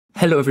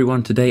Hello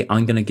everyone, today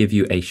I'm going to give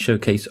you a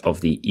showcase of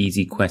the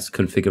Easy Quests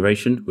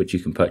configuration, which you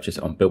can purchase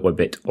on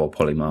BuiltByBit or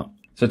Polymart.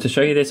 So to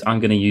show you this,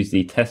 I'm going to use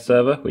the test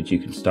server, which you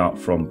can start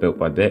from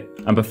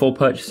BuiltByBit. And before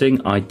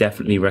purchasing, I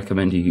definitely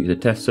recommend you use a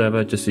test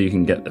server just so you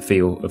can get the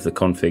feel of the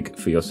config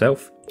for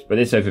yourself. But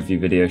this overview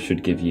video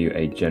should give you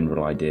a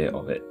general idea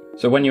of it.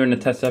 So when you're in the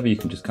test server, you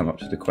can just come up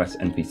to the Quest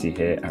NPC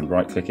here and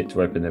right click it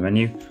to open the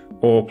menu,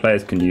 or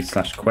players can use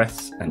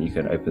 /quests and you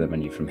can open the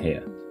menu from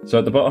here. So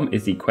at the bottom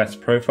is the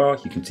quest profile.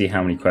 You can see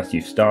how many quests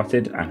you've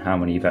started and how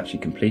many you've actually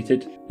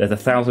completed. There's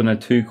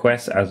 1,002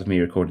 quests as of me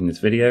recording this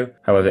video.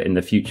 However, in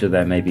the future,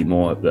 there may be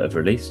more that have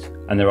released.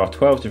 And there are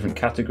 12 different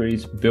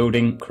categories: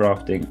 building,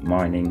 crafting,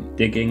 mining,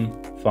 digging,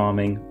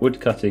 farming,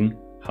 woodcutting,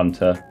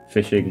 hunter,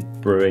 fishing,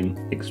 brewing,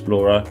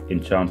 explorer,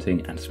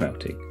 enchanting, and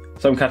smelting.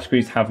 Some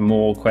categories have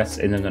more quests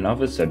in them than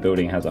others, so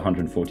building has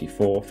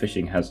 144,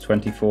 fishing has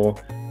 24,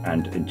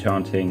 and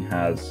enchanting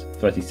has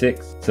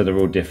 36, so they're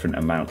all different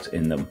amounts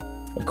in them.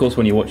 Of course,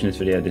 when you're watching this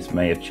video, this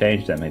may have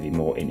changed, there may be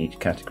more in each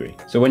category.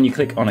 So when you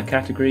click on a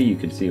category, you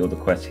can see all the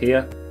quests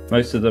here.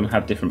 Most of them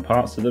have different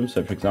parts to them,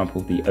 so for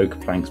example, the oak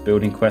planks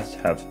building quest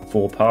have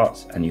 4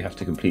 parts, and you have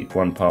to complete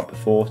 1 part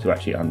before to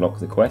actually unlock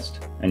the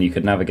quest. And you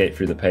can navigate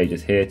through the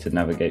pages here to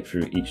navigate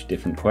through each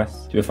different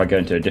quest. So if I go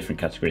into a different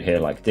category here,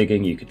 like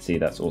digging, you can see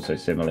that's also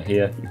similar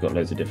here. You've got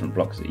loads of different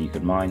blocks that you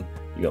can mine.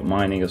 You've got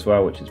mining as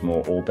well, which is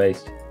more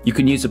ore-based. You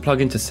can use the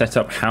plugin to set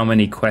up how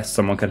many quests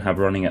someone can have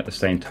running at the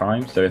same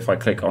time. So if I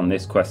click on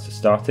this quest to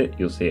start it,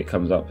 you'll see it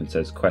comes up and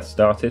says quest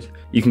started.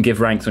 You can give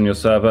ranks on your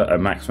server a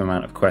maximum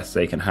amount of quests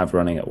they can have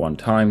running at one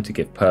time to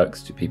give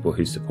perks to people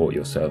who support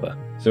your server.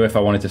 So if I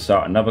wanted to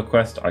start another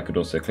quest, I could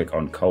also click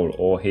on coal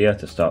ore here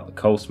to start the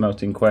coal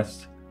smelting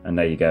quest. And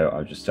there you go,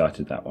 I've just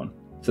started that one.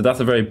 So that's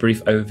a very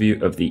brief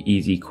overview of the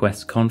Easy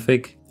Quests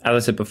config. As I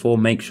said before,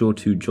 make sure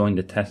to join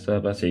the test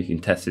server so you can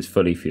test this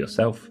fully for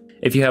yourself.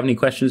 If you have any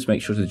questions,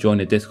 make sure to join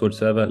the Discord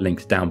server,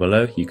 linked down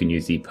below. You can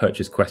use the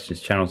Purchase Questions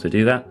channel to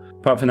do that.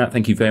 Apart from that,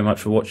 thank you very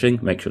much for watching.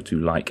 Make sure to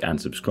like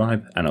and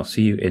subscribe, and I'll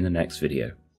see you in the next video.